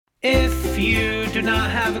If you do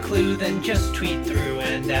not have a clue, then just tweet through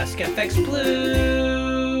and ask FX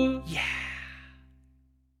Blue. Yeah.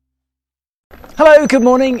 Hello, good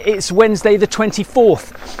morning. It's Wednesday the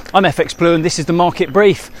 24th. I'm FX Blue and this is the market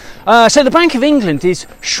brief. So the Bank of England is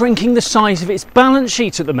shrinking the size of its balance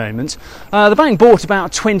sheet at the moment. The bank bought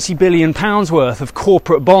about £20 billion worth of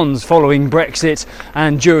corporate bonds following Brexit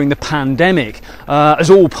and during the pandemic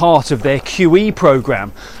as all part of their QE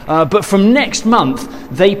programme. But from next month,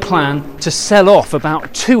 they plan to sell off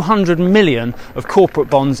about 200 million of corporate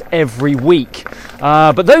bonds every week.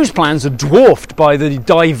 But those plans are dwarfed by the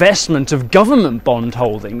divestment of government bond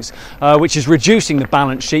holdings, which is reducing the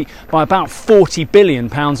balance sheet by about £40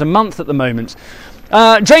 billion a month at the moment.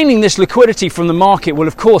 Draining this liquidity from the market will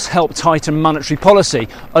of course help tighten monetary policy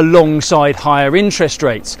alongside higher interest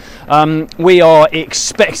rates. We are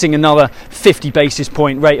expecting another 50 basis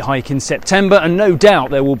point rate hike in September, and no doubt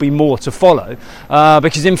there will be more to follow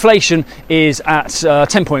because inflation is at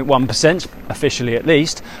 10.1%, officially at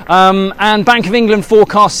least, and Bank of England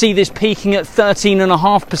forecasts see this peaking at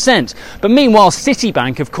 13.5%. But meanwhile,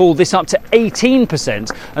 Citibank have called this up to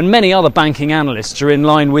 18%, and many other banking analysts are in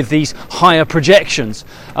line with these higher projections.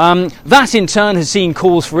 That in turn has seen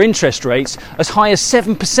calls for interest rates as high as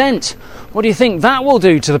 7%. What do you think that will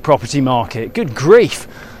do to the property market? Good grief.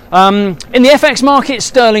 In the FX market,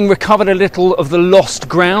 sterling recovered a little of the lost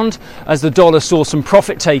ground as the dollar saw some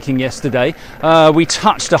profit taking yesterday. We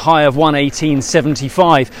touched a high of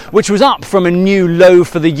 118.75, which was up from a new low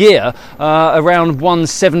for the year, around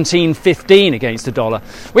 117.15 against the dollar.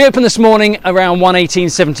 We opened this morning around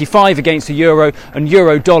 118.75 against the euro, and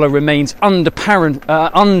euro dollar remains under parity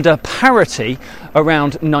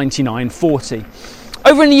around 99.40.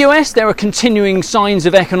 Over in the US, there are continuing signs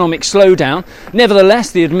of economic slowdown. Nevertheless,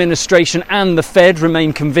 the administration and the Fed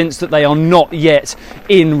remain convinced that they are not yet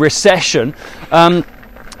in recession.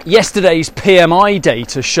 Yesterday's PMI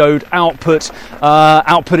data showed output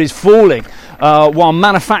is falling. While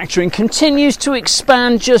manufacturing continues to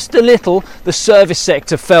expand just a little, the service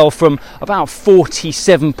sector fell from about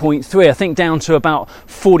 47.3, I think, down to about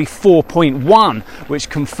 44.1, which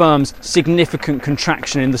confirms significant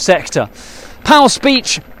contraction in the sector. Powell's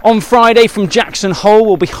speech on Friday from Jackson Hole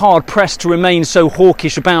will be hard-pressed to remain so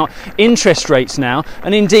hawkish about interest rates now,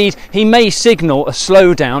 and indeed he may signal a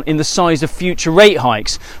slowdown in the size of future rate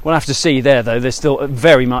hikes. We'll have to see there, though. There's still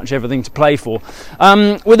very much everything to play for.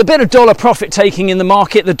 With a bit of dollar profit taking in the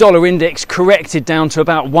market, the dollar index corrected down to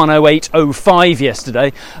about 108.05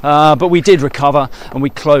 yesterday, but we did recover and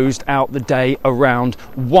we closed out the day around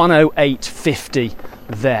 108.50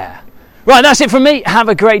 there. Right, that's it from me. Have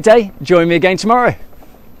a great day. Join me again tomorrow.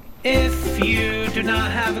 If you do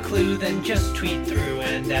not have a clue, then just tweet through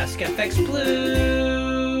and ask FX Blue.